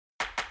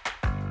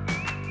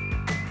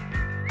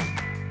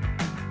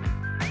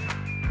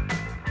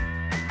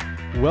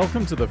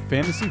Welcome to the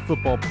Fantasy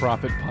Football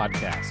Profit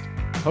Podcast,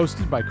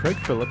 hosted by Craig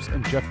Phillips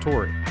and Jeff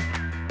Torrey.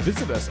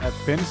 Visit us at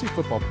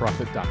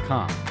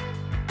fantasyfootballprofit.com.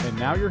 And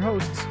now your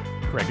hosts,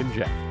 Craig and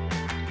Jeff.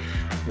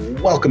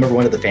 Welcome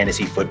everyone to the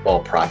Fantasy Football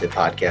Profit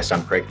Podcast.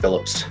 I'm Craig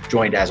Phillips,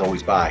 joined as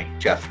always by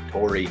Jeff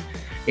Torrey.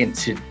 And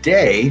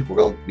today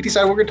we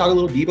decided we're going to talk a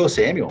little Deebo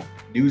Samuel.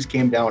 News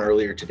came down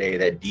earlier today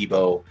that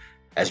Deebo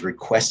has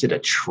requested a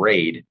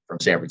trade from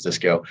San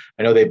Francisco.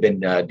 I know they've been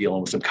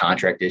dealing with some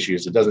contract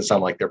issues. It doesn't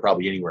sound like they're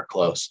probably anywhere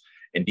close.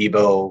 And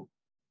Deebo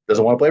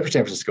doesn't want to play for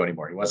San Francisco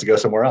anymore. He wants to go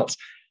somewhere else.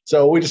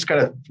 So we just kind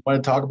of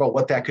want to talk about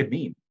what that could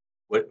mean,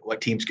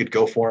 what teams could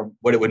go for him,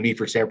 what it would mean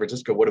for San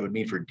Francisco, what it would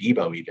mean for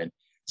Deebo even.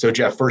 So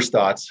Jeff, first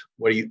thoughts,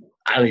 I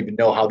don't even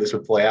know how this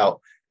would play out.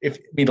 A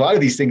lot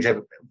of these things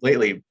have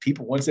lately,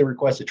 people, once they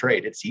request a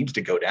trade, it seems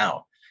to go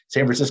down.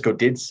 San Francisco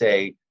did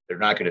say they're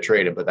not going to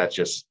trade him, but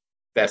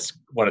that's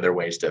one of their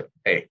ways to,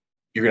 hey,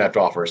 you're going to have to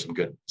offer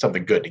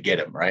something good to get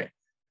him, right?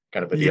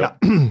 Kind of a deal.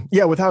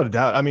 Yeah, without a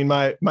doubt. I mean,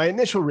 my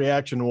initial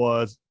reaction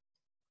was,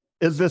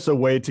 is this a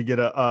way to get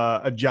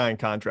a giant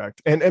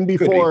contract? And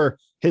before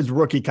his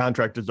rookie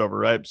contract is over,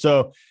 right?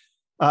 So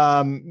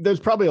there's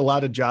probably a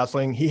lot of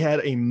jostling. He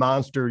had a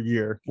monster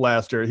year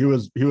last year. He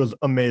was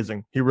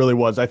amazing. He really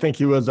was. I think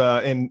he was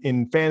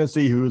in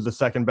fantasy, he was the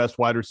second best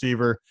wide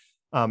receiver.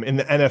 In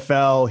the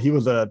NFL, he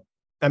was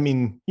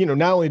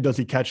not only does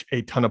he catch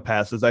a ton of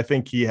passes, I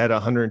think he had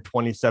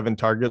 127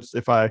 targets,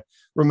 if I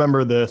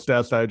remember the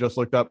stats that I just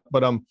looked up,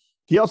 but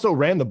he also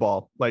ran the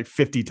ball like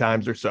 50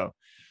 times or so.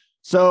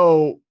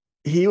 So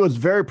he was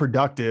very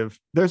productive.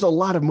 There's a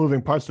lot of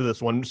moving parts to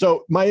this one.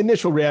 So my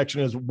initial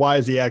reaction is, why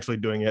is he actually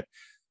doing it?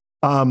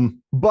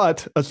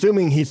 But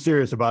assuming he's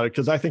serious about it,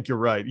 because I think you're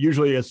right.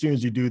 Usually as soon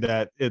as you do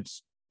that,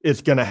 it's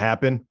going to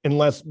happen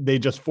unless they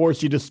just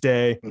force you to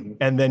stay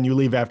and then you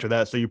leave after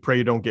that. So you pray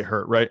you don't get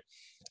hurt. Right.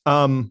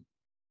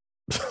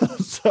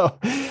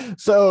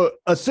 So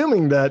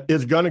assuming that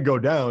is going to go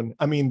down,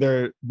 I mean,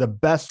 the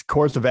best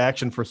course of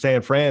action for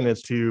San Fran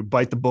is to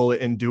bite the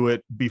bullet and do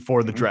it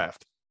before the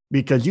draft,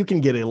 because you can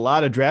get a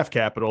lot of draft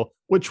capital,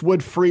 which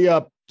would free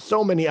up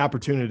so many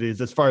opportunities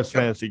as far as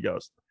fantasy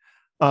goes.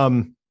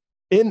 In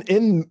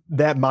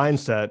that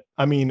mindset,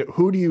 I mean,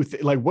 who do you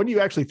what do you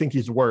actually think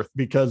he's worth?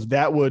 Because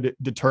that would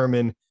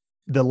determine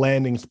the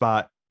landing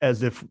spot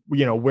as if,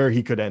 where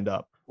he could end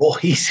up. Well,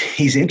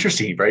 he's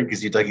interesting, right?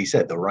 Because like you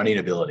said, the running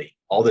ability,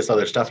 all this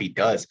other stuff he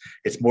does,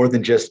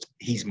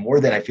 he's more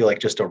than I feel like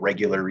just a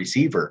regular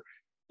receiver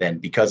then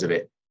because of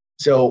it.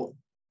 So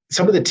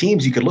some of the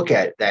teams you could look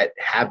at that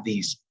have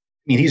these,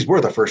 he's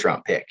worth a first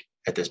round pick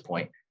at this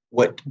point.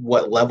 What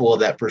level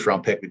of that first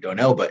round pick, we don't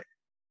know, but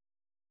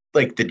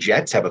like the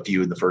Jets have a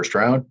few in the first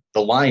round.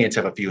 The Lions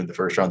have a few in the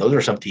first round. Those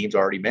are some teams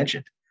already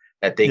mentioned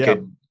that they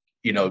could,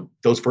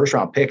 those first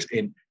round picks.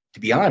 And to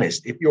be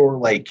honest, if you're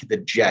like the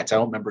Jets, I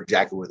don't remember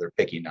exactly where they're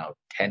picking now,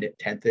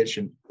 10th-ish,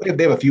 and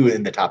they have a few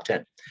in the top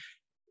 10.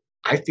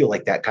 I feel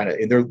like that kind of,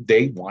 and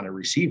they want a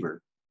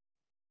receiver.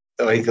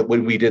 I think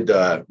when we did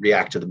the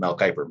react to the Mel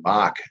Kiper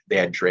mock, they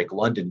had Drake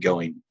London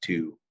going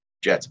to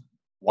Jets.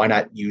 Why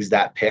not use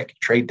that pick,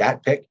 trade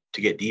that pick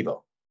to get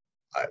Deebo?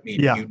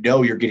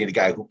 You're getting a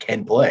guy who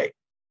can play.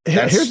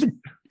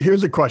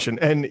 Here's a question.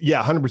 And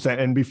 100%.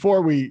 And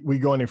before we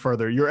go any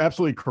further, you're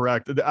absolutely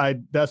correct.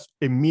 That's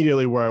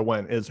immediately where I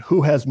went, is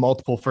who has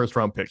multiple first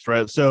round picks,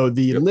 right? So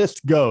the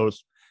list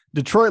goes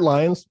Detroit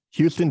Lions,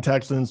 Houston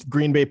Texans,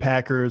 Green Bay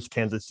Packers,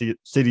 Kansas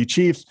City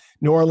Chiefs,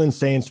 New Orleans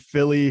Saints,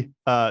 Philly,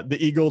 the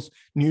Eagles,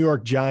 New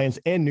York Giants,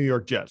 and New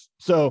York Jets.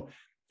 So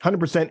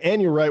 100%.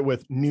 And you're right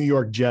with New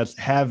York Jets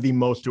have the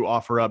most to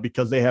offer up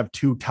because they have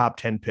 2 top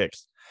 10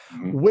 picks.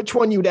 Which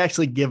one you would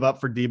actually give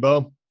up for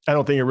Deebo? I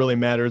don't think it really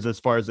matters as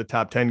far as the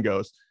top 10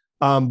 goes.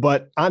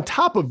 But on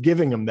top of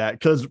giving him that,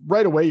 because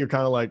right away you're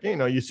kind of like,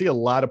 you see a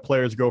lot of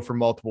players go for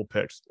multiple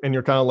picks and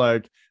you're kind of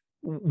like,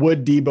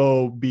 would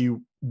Deebo be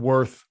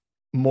worth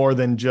more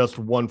than just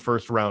one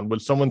first round?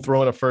 Would someone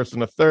throw in a first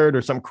and a third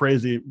or some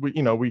crazy,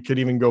 we could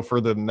even go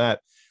further than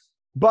that.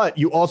 But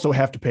you also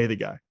have to pay the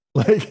guy.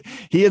 Like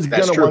he is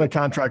going to want a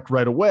contract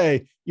right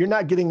away. You're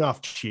not getting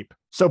off cheap.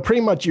 So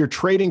pretty much you're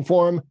trading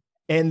for him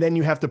and then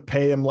you have to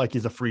pay him like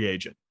he's a free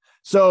agent.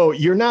 So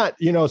you're not,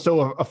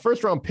 so a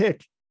first round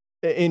pick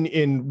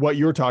in what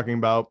you're talking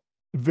about.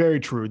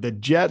 Very true. The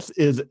Jets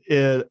is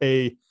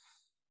I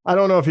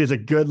don't know if he's a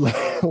good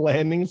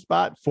landing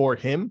spot for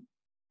him,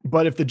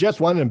 but if the Jets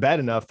wanted him bad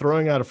enough,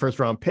 throwing out a first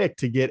round pick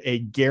to get a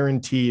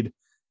guaranteed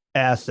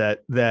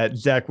asset that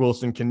Zach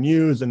Wilson can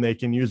use and they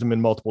can use him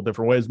in multiple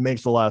different ways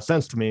makes a lot of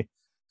sense to me.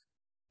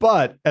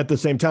 But at the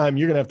same time,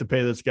 you're going to have to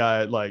pay this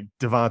guy like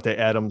Devontae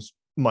Adams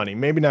money,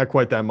 maybe not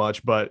quite that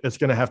much, but it's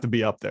going to have to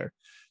be up there.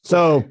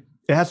 So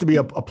it has to be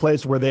a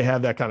place where they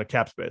have that kind of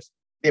cap space.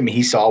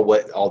 He saw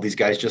what all these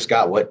guys just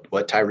got, what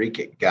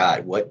Tyreek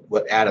got,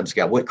 what Adams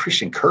got, what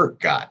Christian Kirk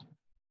got,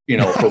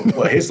 for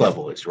what his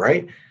level is,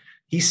 right?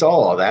 He saw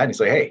all that and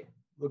he's like, hey,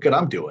 look what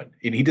I'm doing.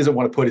 And he doesn't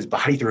want to put his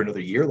body through another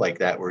year like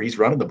that where he's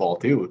running the ball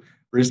too.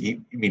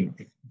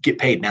 Get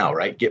paid now,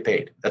 right? Get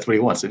paid. That's what he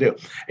wants to do.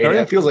 And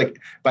it feels like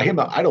by him,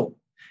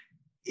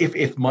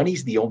 if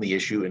money's the only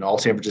issue and all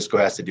San Francisco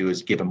has to do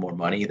is give him more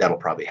money, that'll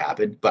probably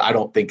happen. But I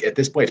don't think at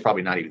this point it's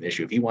probably not even an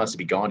issue. If he wants to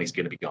be gone, he's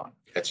going to be gone.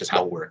 That's just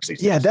how it works.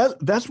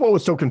 That's what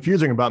was so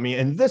confusing about me.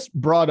 And this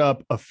brought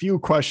up a few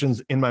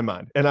questions in my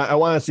mind. And I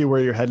want to see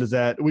where your head is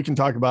at. We can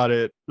talk about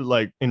it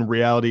like in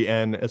reality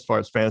and as far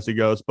as fantasy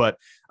goes. But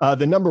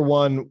the number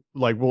one,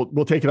 like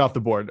we'll take it off the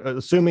board,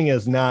 assuming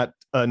is not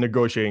a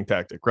negotiating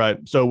tactic, right?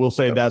 So we'll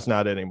say that's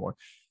not it anymore.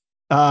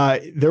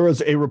 There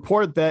was a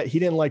report that he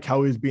didn't like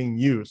how he was being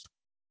used.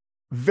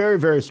 Very,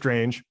 very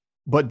strange.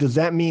 But does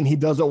that mean he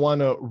doesn't want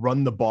to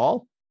run the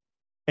ball?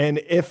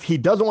 And if he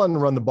doesn't want to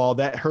run the ball,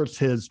 that hurts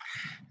his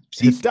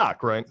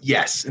stock, right?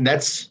 Yes. And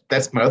that's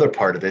my other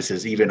part of this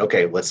is even,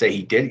 okay, let's say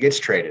he gets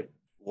traded.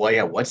 Well,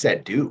 yeah, what's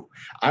that do?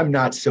 I'm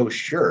not so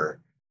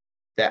sure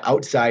that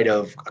outside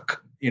of,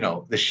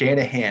 the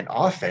Shanahan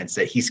offense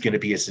that he's going to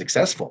be as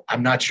successful.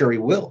 I'm not sure he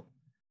will.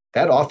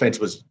 That offense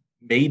was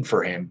made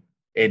for him.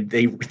 And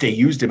they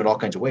used him in all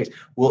kinds of ways.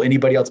 Will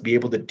anybody else be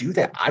able to do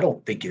that? I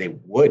don't think they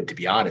would, to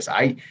be honest.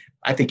 I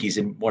think he's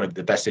in one of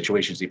the best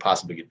situations he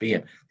possibly could be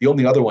in. The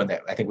only other one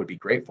that I think would be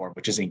great for him,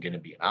 which isn't going to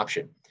be an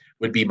option,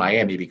 would be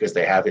Miami because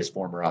they have his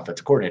former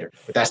offensive coordinator.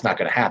 But that's not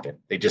going to happen.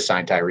 They just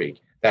signed Tyreek.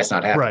 That's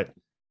not happening. Right.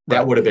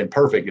 That would have been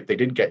perfect. If they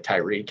didn't get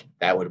Tyreek,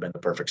 that would have been the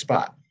perfect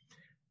spot.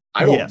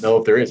 I don't know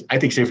if there is. I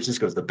think San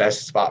Francisco is the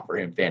best spot for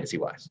him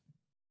fantasy-wise.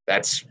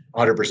 That's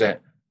 100%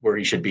 where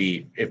he should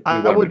be if we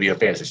want him to be a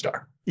fantasy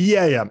star.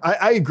 Yeah.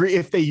 I agree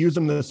if they use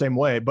him the same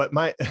way. But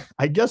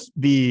I guess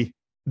the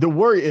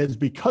worry is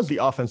because the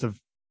offensive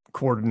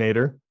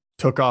coordinator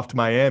took off to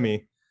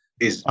Miami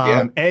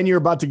and you're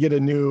about to get a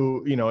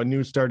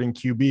new starting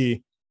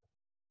QB.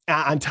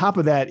 On top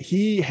of that,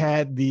 he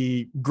had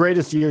the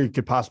greatest year he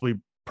could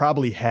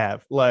probably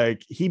have.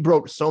 Like he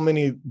broke so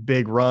many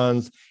big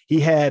runs.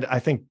 He had, I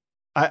think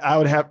I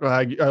would have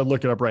to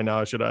look it up right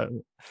now. Should I?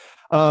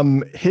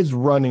 His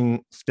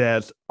running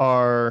stats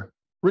are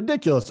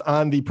ridiculous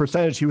on the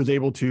percentage he was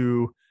able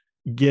to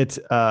get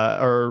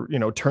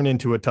turn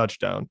into a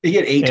touchdown. He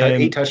had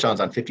eight touchdowns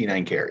on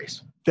 59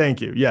 carries.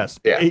 Thank you. Yes.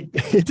 Yeah.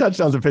 Eight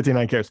touchdowns and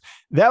 59 carries.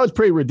 That was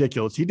pretty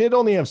ridiculous. He did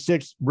only have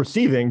 6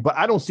 receiving, but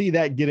I don't see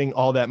that getting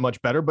all that much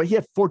better. But he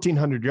had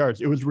 1,400 yards.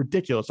 It was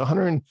ridiculous.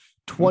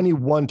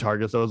 121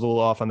 targets. I was a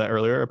little off on that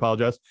earlier. I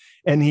apologize.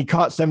 And he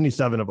caught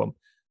 77 of them.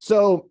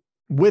 So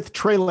with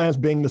Trey Lance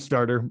being the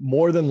starter,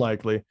 more than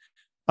likely,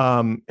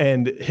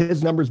 and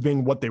his numbers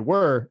being what they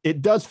were,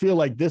 it does feel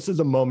like this is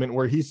a moment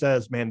where he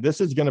says, man,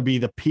 this is going to be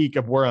the peak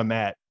of where I'm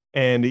at.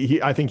 And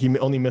I think he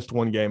only missed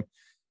 1 game.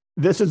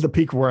 This is the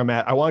peak where I'm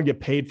at. I want to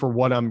get paid for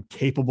what I'm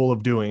capable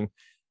of doing.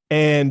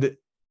 And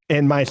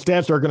my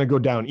stats are going to go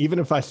down, even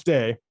if I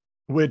stay,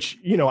 which,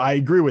 I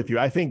agree with you.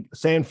 I think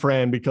San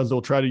Fran, because they'll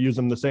try to use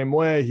him the same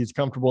way. He's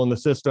comfortable in the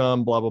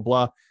system, blah, blah,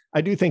 blah. I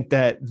do think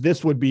that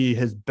this would be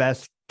his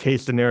best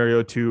case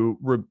scenario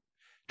to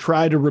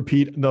try to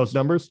repeat those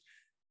numbers.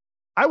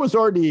 I was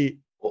already,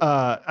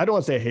 I don't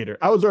want to say a hater.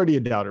 I was already a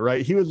doubter,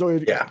 right? I was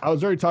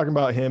already talking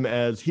about him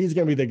as he's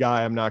going to be the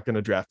guy I'm not going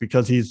to draft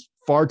because he's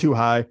far too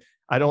high.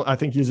 I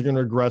think he's going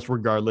to regress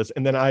regardless.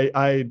 And then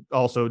I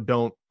also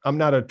I'm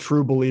not a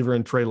true believer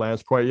in Trey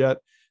Lance quite yet.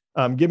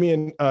 Give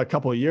me a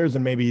couple of years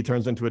and maybe he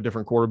turns into a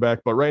different quarterback.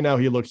 But right now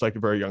he looks like a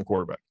very young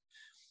quarterback.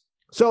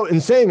 So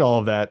in saying all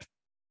of that,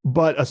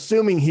 but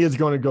assuming he is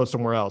going to go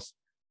somewhere else,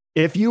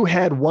 if you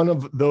had one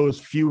of those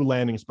few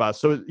landing spots,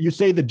 so you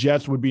say the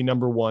Jets would be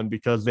number 1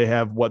 because they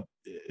have what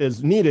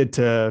is needed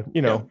to,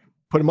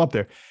 put him up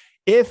there.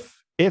 If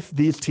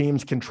these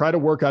teams can try to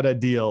work out a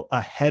deal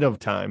ahead of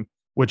time,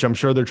 which I'm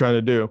sure they're trying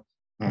to do,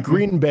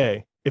 Green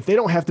Bay, if they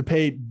don't have to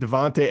pay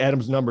Devontae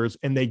Adams numbers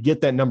and they get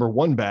that number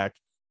 1 back,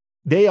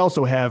 they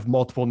also have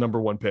multiple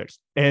number 1 picks.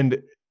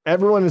 And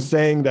everyone is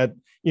saying that,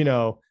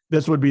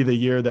 this would be the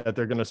year that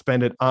they're going to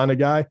spend it on a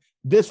guy.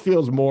 This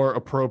feels more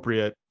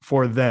appropriate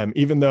for them,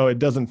 even though it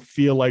doesn't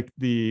feel like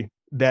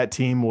that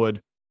team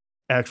would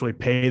actually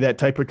pay that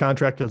type of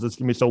contract because it's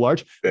going to be so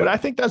large. Yeah. But I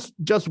think that's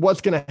just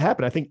what's going to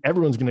happen. I think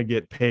everyone's going to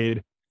get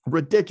paid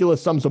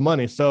ridiculous sums of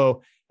money.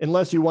 So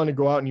unless you want to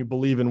go out and you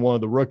believe in one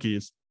of the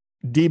rookies,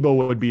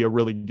 Deebo would be a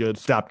really good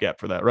stopgap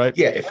for that, right?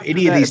 Yeah, if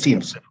any of these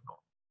teams,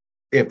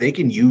 if they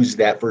can use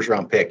that first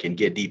round pick and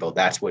get Deebo,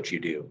 that's what you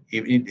do.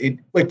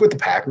 Like with the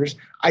Packers,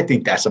 I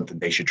think that's something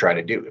they should try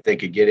to do. If they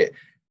could get it,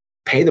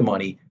 pay the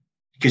money,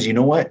 because you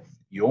know what?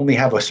 You only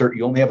have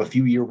a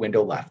few year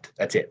window left.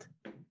 That's it.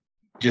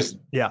 Just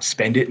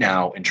spend it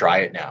now and try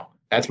it now.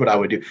 That's what I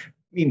would do.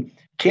 I mean,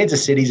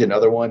 Kansas City's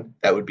another one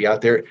that would be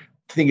out there.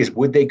 The thing is,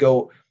 would they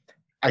go?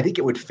 I think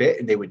it would fit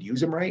and they would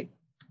use him right.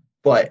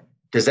 But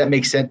does that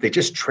make sense? They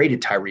just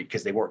traded Tyreek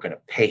because they weren't going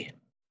to pay him.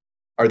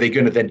 Are they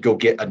going to then go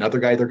get another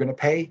guy they're going to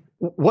pay?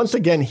 Once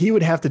again, he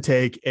would have to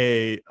take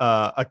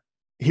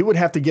he would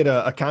have to get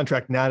a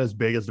contract not as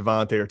big as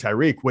Devontae or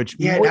Tyreek, which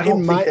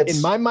in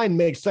my mind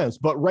makes sense.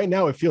 But right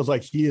now it feels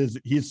like he's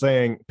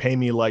saying, pay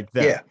me like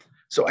that. Yeah.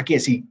 So I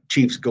can't see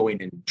Chiefs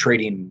going and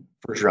trading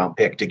first round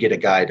pick to get a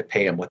guy to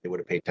pay him what they would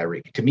have paid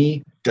Tyreek. To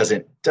me,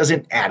 doesn't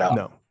add up.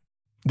 No,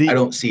 I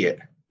don't see it.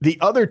 The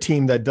other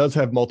team that does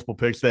have multiple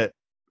picks that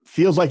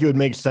feels like it would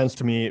make sense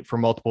to me for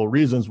multiple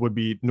reasons would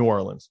be New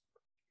Orleans.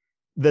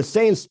 The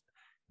Saints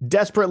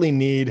desperately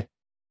need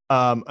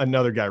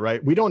another guy,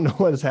 right? We don't know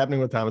what is happening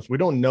with Thomas. We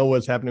don't know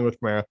what's happening with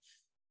Kamara.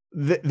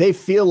 They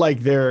feel like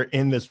they're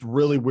in this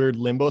really weird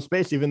limbo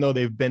space, even though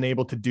they've been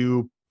able to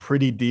do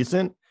pretty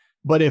decent.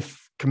 But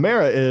if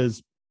Kamara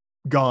is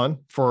gone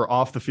for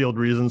off the field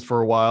reasons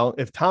for a while,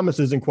 if Thomas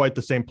isn't quite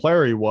the same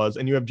player he was,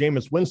 and you have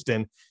Jameis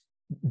Winston,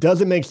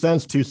 does it make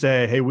sense to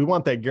say, hey, we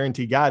want that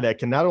guarantee guy that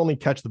can not only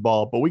catch the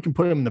ball, but we can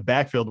put him in the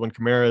backfield when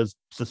Kamara is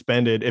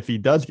suspended. If he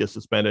does get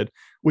suspended,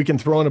 we can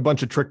throw in a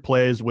bunch of trick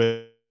plays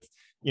with,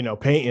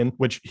 Peyton,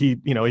 which he's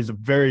a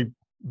very,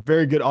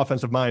 very good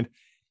offensive mind.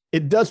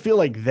 It does feel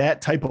like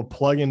that type of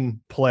plug and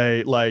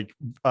play, like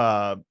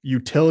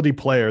utility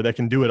player that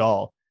can do it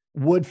all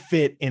would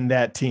fit in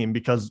that team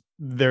because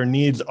their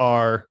needs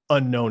are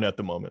unknown at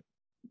the moment.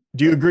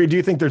 Do you agree? Do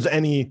you think there's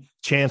any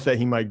chance that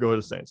he might go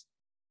to Saints?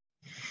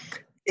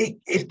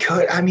 It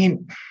could. I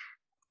mean,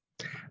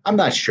 I'm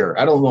not sure.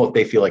 I don't know if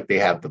they feel like they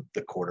have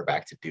the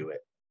quarterback to do it.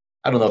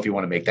 I don't know if you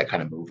want to make that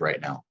kind of move right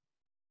now.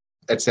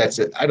 That's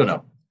it. I don't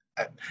know.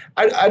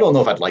 I don't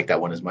know if I'd like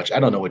that one as much. I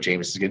don't know what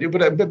Jameis is going to do,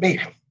 but maybe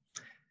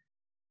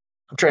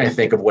I'm trying to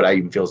think of what I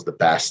even feel is the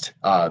best.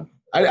 I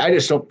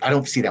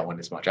don't see that one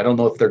as much. I don't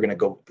know if they're going to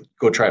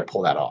go try to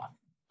pull that off.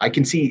 I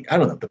can see, I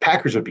don't know. The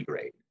Packers would be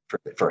great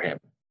for him,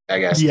 I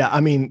guess. Yeah.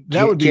 I mean,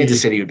 that would be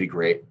Kansas City would be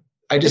great.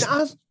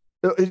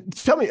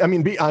 Tell me, I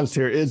mean, be honest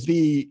here. Is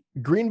the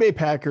Green Bay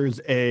Packers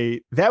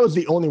that was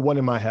the only one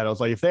in my head. I was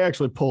like, if they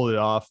actually pulled it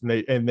off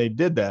and they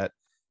did that,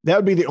 that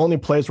would be the only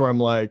place where I'm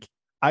like,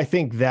 I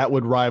think that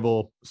would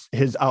rival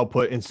his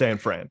output in San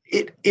Fran.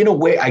 In a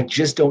way, I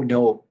just don't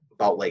know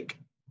about like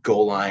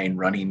goal line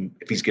running,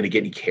 if he's going to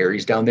get any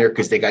carries down there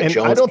because they got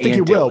Jones. I don't think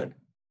he Dillon.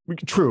 Will.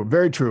 True,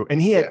 very true. And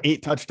he had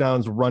 8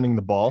 touchdowns running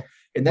the ball.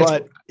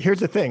 But here's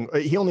the thing: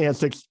 he only had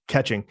 6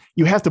 catching.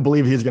 You have to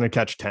believe he's going to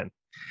catch 10.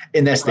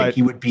 And that's the thing.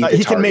 He would be.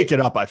 He can make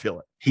it up. I feel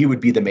it. He would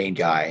be the main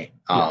guy.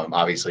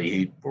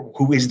 Obviously,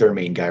 who is their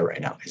main guy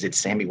right now? Is it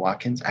Sammy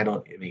Watkins?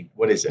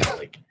 What is it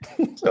like?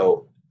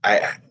 So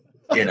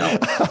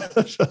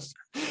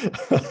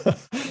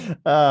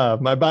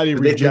my body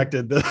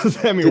rejected the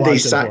Sammy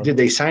Watkins. Did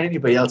they sign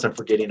anybody else? I'm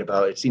forgetting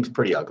about. It seems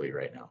pretty ugly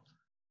right now.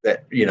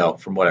 That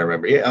from what I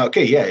remember. Yeah.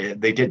 Okay. Yeah.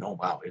 They did. Oh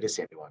wow. It is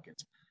Sammy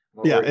Watkins.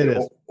 It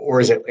is.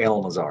 Or is it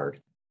Alan Lazard?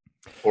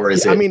 Or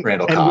is it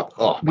Randall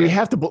Cobb? We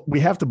have to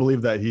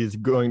believe that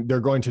they're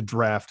going to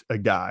draft a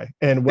guy,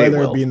 and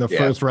whether it be in the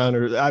first round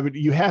or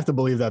you have to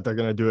believe that they're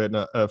going to do it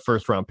in a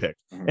first round pick.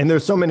 Mm-hmm. And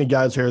there's so many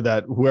guys here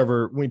that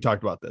we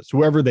talked about this,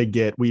 whoever they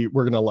get, we're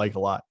going to like a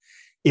lot.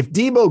 If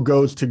Deebo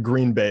goes to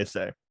Green Bay,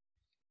 say.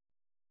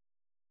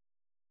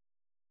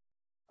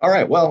 All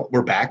right. Well,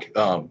 we're back.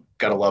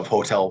 Gotta love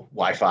hotel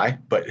Wi-Fi,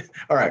 but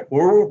all right.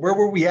 Where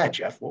were we at,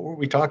 Jeff? What were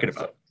we talking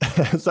about?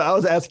 So I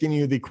was asking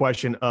you the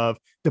question of,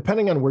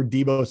 depending on where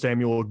Deebo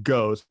Samuel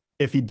goes,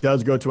 if he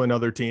does go to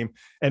another team,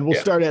 and we'll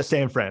start at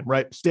San Fran,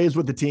 right? Stays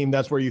with the team.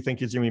 That's where you think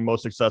he's going to be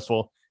most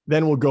successful.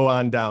 Then we'll go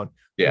on down.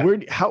 Yeah. Where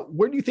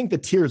do you think the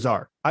tiers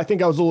are? I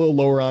think I was a little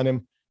lower on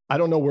him. I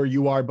don't know where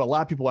you are, but a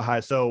lot of people are high.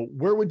 So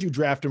where would you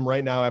draft him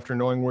right now after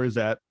knowing where he's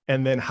at?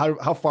 And then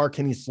how far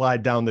can he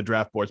slide down the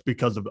draft boards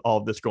because of all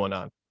of this going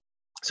on?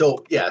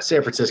 So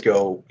San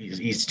Francisco,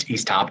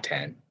 he's top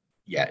 10.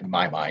 Yeah, in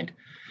my mind,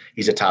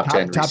 he's a top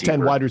 10 receiver. Top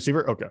 10 wide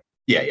receiver. Okay.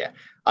 Yeah.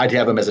 I'd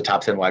have him as a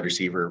top 10 wide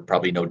receiver,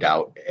 probably no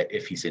doubt,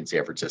 if he's in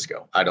San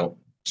Francisco. I don't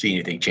see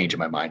anything changing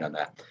my mind on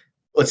that.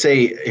 Let's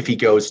say if he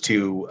goes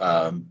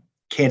to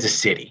Kansas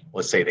City,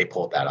 let's say they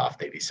pulled that off.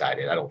 They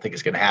decided. I don't think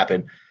it's going to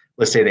happen.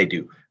 Let's say they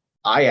do.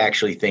 I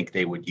actually think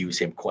they would use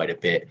him quite a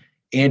bit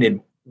and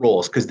in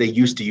roles, because they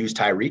used to use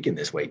Tyreek in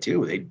this way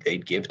too.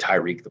 They'd give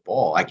Tyreek the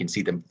ball. I can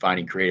see them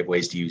finding creative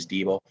ways to use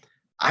Deebo.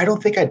 I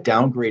don't think I'd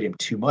downgrade him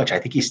too much. I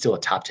think he's still a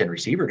top 10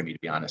 receiver to me, to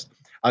be honest.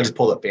 I'll just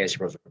pull up Fantasy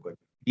Pros real quick.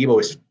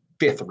 Deebo is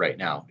 5th right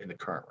now in the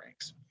current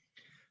ranks.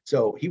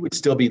 So he would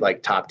still be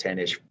like top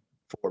 10-ish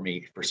for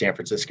me for San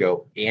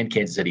Francisco and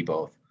Kansas City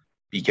both,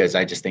 because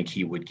I just think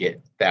he would get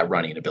that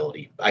running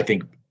ability. I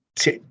think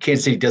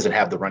Kansas City doesn't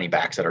have the running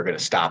backs that are going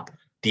to stop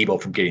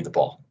Deebo from getting the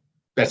ball.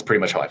 That's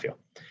pretty much how I feel.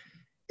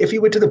 If he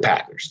went to the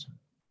Packers,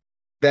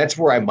 that's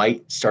where I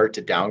might start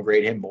to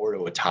downgrade him more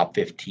to a top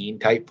 15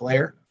 type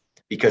player,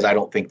 because I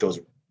don't think those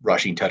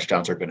rushing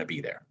touchdowns are going to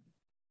be there.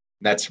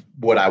 That's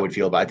what I would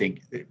feel about. I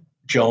think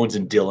Jones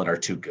and Dillon are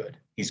too good.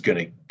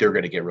 They're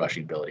going to get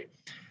rushing ability.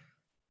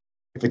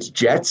 If it's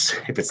Jets,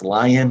 if it's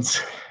Lions,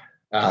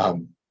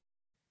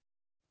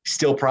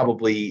 still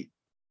probably.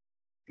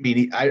 I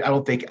mean, I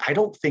don't think I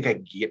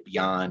can get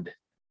beyond.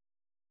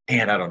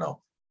 And I don't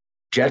know.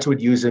 Jets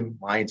would use him.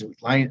 Lions.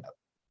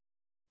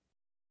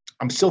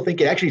 I'm still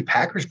thinking actually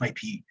Packers might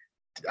be.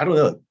 I don't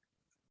know.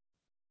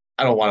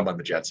 I don't want him on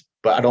the Jets,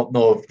 but I don't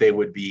know if they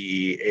would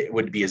be. It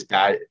wouldn't be as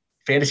bad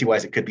fantasy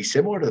wise. It could be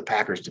similar to the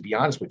Packers, to be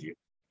honest with you.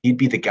 He'd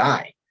be the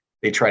guy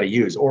they try to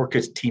use, or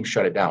because teams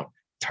shut it down.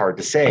 It's hard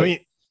to say. I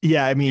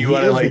mean, he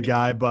is the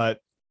guy, but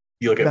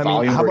you look at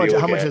volume. How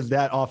much is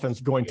that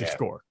offense going to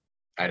score?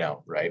 I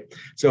know, right?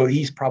 So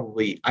he's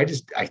probably, I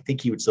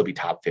think he would still be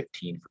top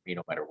 15 for me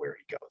no matter where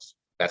he goes.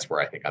 That's where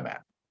I think I'm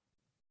at.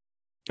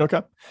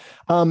 Okay.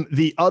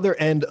 The other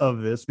end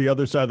of this, the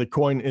other side of the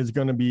coin is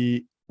going to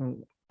be,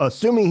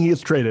 assuming he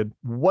is traded,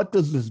 what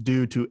does this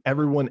do to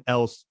everyone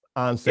else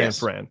on San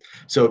Fran?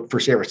 So for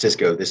San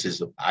Francisco, this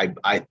is,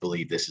 I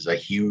believe this is a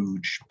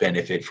huge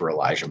benefit for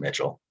Elijah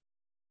Mitchell,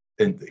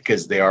 and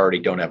because they already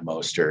don't have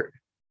Mostert.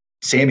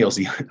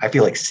 I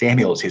feel like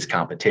Samuel's his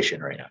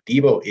competition right now.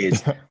 Deebo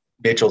is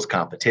Mitchell's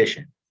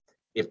competition.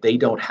 If they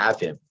don't have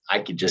him, I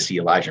could just see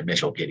Elijah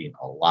Mitchell getting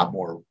a lot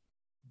more,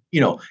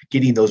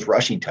 getting those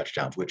rushing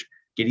touchdowns,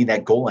 getting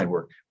that goal line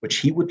work, which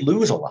he would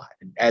lose a lot.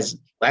 And as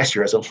last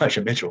year, as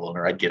Elijah Mitchell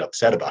owner, I'd get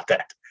upset about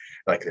that.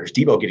 Like there's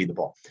Deebo getting the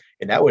ball.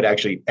 And that would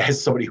actually,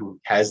 as somebody who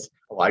has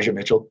Elijah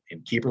Mitchell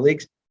in keeper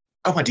leagues,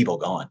 I want Deebo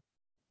gone.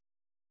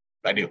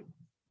 I do.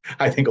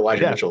 I think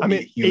Elijah Mitchell.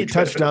 8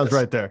 touchdowns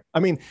right there.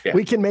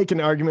 We can make an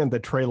argument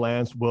that Trey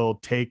Lance will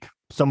take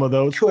some of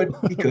those.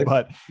 He could,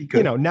 but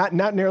not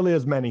nearly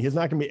as many. He's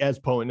not going to be as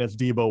potent as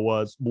Deebo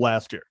was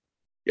last year.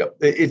 Yep.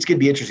 It's going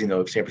to be interesting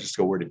though. If San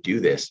Francisco were to do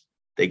this,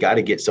 they got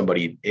to get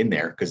somebody in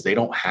there because they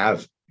don't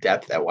have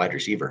depth at wide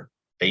receiver.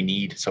 They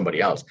need somebody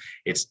else.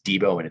 It's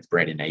Deebo and it's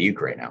Brandon Ayuk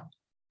right now.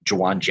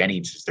 Juwan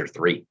Jennings is their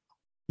 3.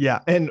 Yeah.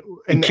 And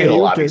Kittle,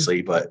 Ayuk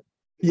obviously, but.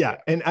 Yeah,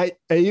 and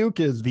Ayuk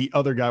is the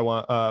other guy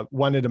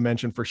wanted to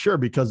mention for sure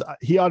because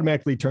he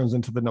automatically turns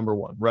into the number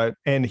 1, right?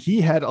 And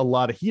he had a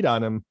lot of heat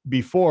on him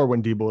before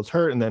when Deebo was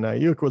hurt and then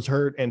Ayuk was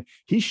hurt, and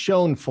he's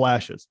shown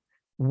flashes.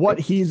 What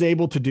he's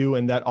able to do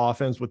in that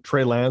offense with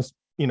Trey Lance,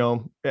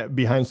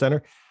 behind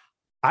center,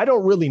 I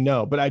don't really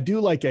know, but I do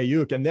like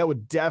Ayuk, and that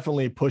would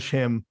definitely push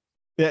him.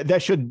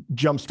 That should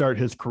jumpstart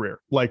his career.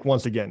 Like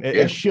once again,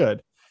 it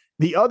should.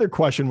 The other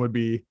question would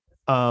be,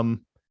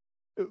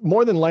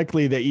 more than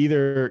likely they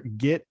either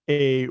get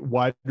a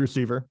wide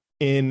receiver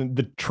in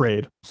the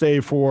trade, say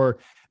for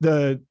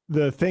the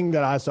thing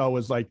that I saw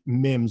was like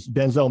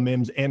Denzel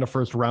Mims and a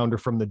first rounder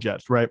from the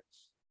Jets, right?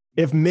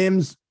 If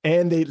Mims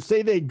and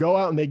they go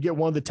out and they get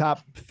one of the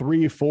top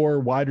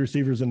 3-4 wide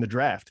receivers in the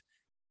draft,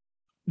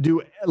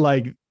 do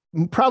like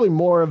probably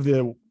more of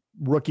the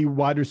rookie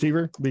wide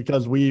receiver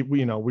because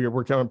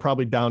we're coming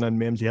probably down on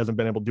Mims. He hasn't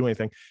been able to do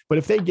anything, but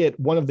if they get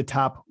one of the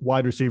top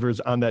wide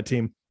receivers on that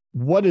team,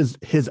 what is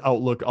his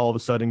outlook all of a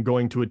sudden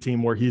going to a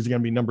team where he's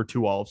going to be number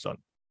 2 all of a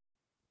sudden?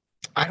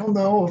 I don't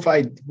know if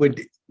I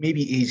would.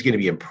 Maybe he's going to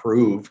be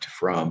improved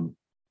from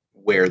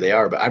where they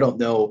are, but I don't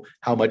know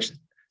how much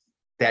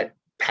that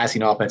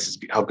passing offense is,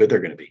 how good they're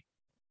going to be.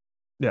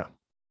 Yeah.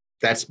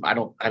 I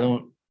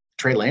don't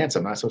Trey Lance.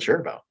 I'm not so sure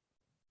about.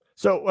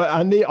 So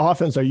on the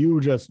offense,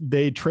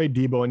 they trade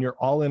Deebo and you're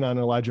all in on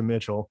Elijah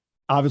Mitchell.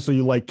 Obviously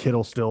you like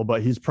Kittle still,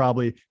 but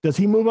does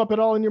he move up at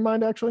all in your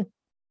mind actually?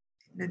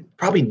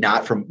 Probably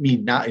not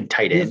not in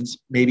tight ends,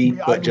 maybe,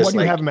 but just what do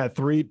you have him at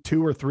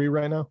 2 or 3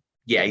 right now?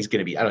 Yeah, he's going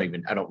to be. I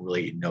don't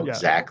really know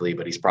exactly,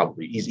 but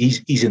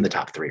he's in the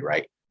top 3,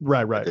 right?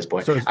 Right. At this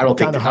point, so I don't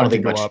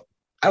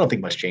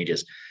think much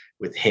changes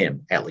with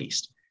him at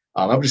least.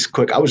 I was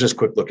just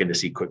quick looking to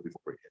see quick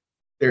before we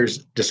did.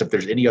 If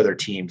there's any other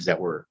teams that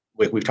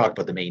we've talked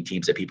about the main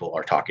teams that people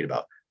are talking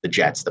about: the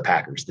Jets, the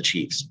Packers, the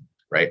Chiefs,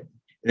 right?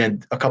 And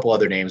then a couple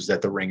other names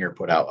that the Ringer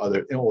put out.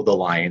 The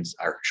Lions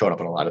are showing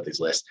up on a lot of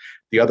these lists.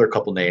 The other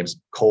couple names,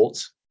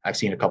 Colts, I've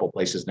seen a couple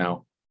places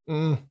now.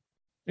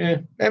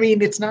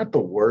 It's not the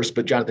worst,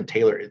 but Jonathan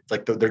Taylor, it's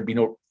like there'd be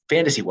no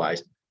fantasy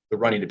wise, the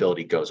running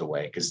ability goes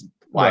away because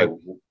they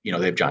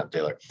have Jonathan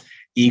Taylor.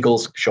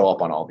 Eagles show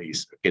up on all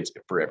these. It's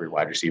for every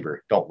wide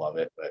receiver. Don't love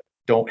it, but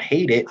don't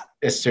hate it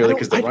necessarily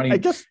because the running. I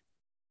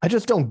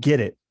just don't get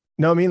it.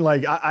 No, I mean,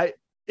 like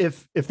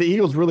if the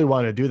Eagles really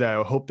want to do that,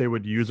 I hope they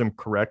would use them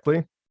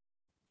correctly.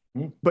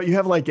 But you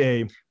have like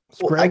a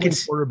scrambling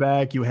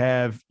quarterback. You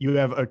have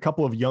a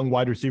couple of young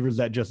wide receivers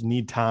that just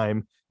need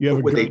time. You have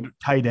a good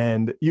tight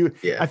end.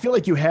 I feel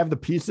like you have the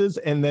pieces,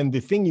 and then the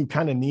thing you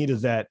kind of need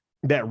is that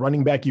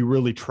running back you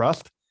really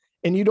trust,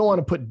 and you don't want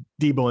to put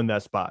Deebo in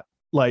that spot.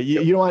 Like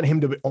you don't want him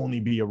to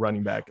only be a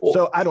running back. Well,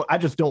 so I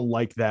just don't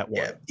like that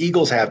one. Yeah,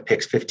 Eagles have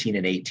picks 15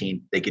 and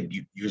 18. They could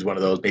use one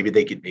of those. Maybe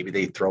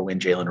they throw in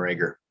Jalen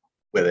Reagor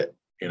with it.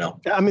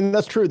 I mean,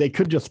 that's true. They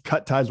could just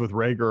cut ties with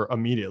Reagor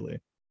immediately.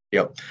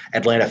 Yep.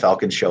 Atlanta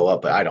Falcons show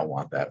up, but I don't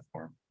want that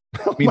for him.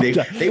 I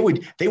mean,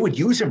 they would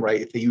use him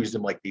right if they used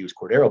him like they use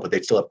Cordero, but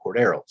they'd still have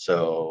Cordero.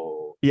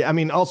 So yeah, I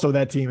mean, also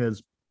that team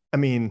is,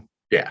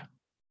 yeah.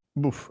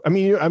 Oof.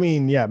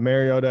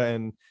 Mariota,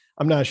 and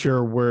I'm not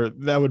sure where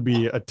that would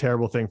be a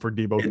terrible thing for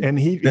Deebo. And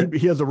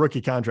he has a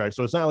rookie contract,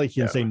 so it's not like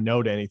he can say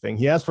no to anything.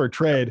 He asked for a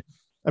trade.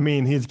 I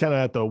mean, he's kind of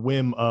at the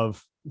whim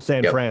of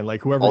San Fran,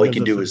 like whoever all he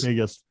can do is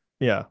biggest.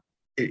 Yeah.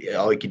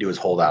 All he can do is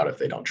hold out if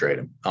they don't trade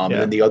him. And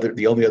then the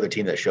only other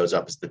team that shows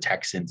up is the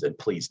Texans, and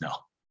please no.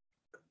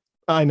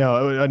 I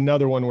know,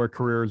 another one where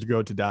careers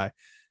go to die.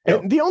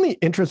 Yep. And the only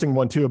interesting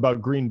one too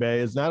about Green Bay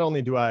is not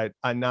only do I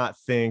not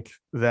think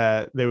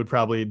that they would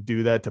probably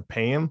do that to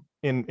pay him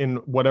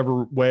in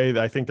whatever way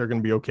that I think they're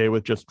going to be okay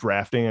with just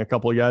drafting a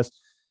couple of guys,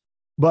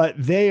 but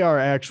they are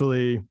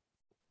actually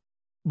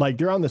like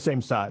they're on the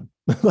same side.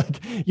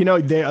 Like,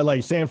 they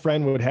like San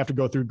Fran would have to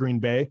go through Green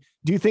Bay.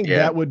 Do you think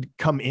that would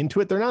come into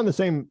it? They're not in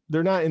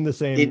the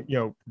same,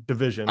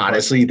 division.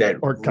 Honestly, that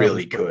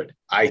really could.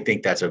 I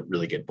think that's a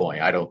really good point.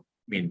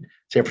 San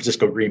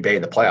Francisco, Green Bay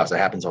in the playoffs, that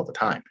happens all the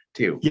time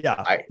too.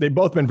 Yeah. They've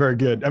both been very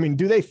good. I mean,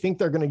 do they think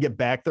they're going to get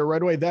back there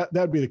right away? That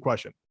would be the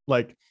question.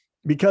 Like,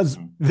 because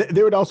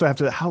they would also have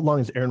to, how long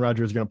is Aaron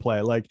Rodgers going to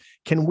play? Like,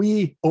 can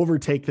we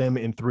overtake them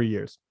in 3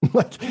 years?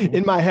 Like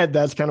in my head,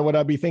 that's kind of what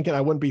I'd be thinking.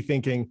 I wouldn't be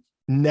thinking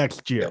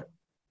next year. Yeah.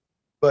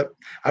 But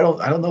I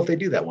don't know if they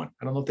do that one.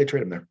 I don't know if they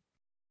trade him there.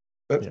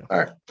 But all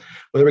right. Well,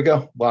 there we go.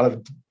 A lot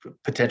of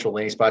potential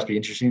landing spots. Be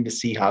interesting to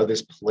see how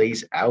this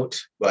plays out.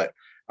 But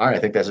all right, I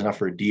think that's enough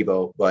for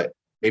Deebo. But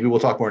maybe we'll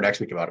talk more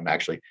next week about him.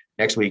 Actually,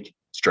 next week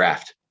it's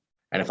draft,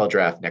 NFL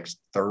draft next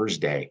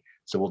Thursday.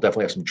 So we'll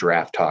definitely have some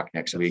draft talk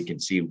next week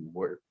and see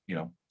where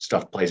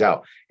stuff plays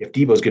out. If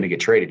Deebo's going to get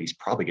traded, he's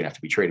probably going to have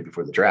to be traded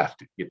before the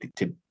draft.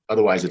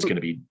 Otherwise, it's going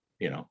to be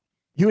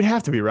He would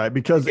have to be, right?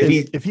 Because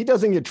if he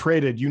doesn't get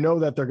traded,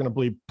 that they're going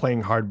to be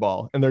playing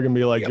hardball and they're going to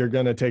be like, you're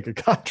going to take a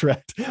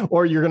contract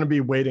or you're going to be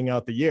waiting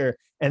out the year.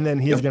 And then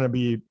he's going to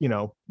be,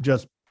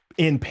 just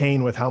in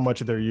pain with how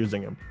much they're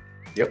using him.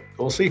 Yep.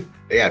 We'll see.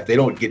 Yeah.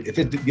 If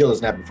the deal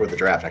doesn't happen before the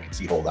draft, I can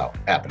see holdout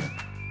happening.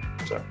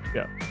 So,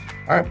 yeah.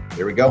 All right.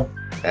 There we go.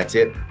 That's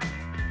it.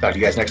 Talk to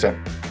you guys next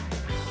time.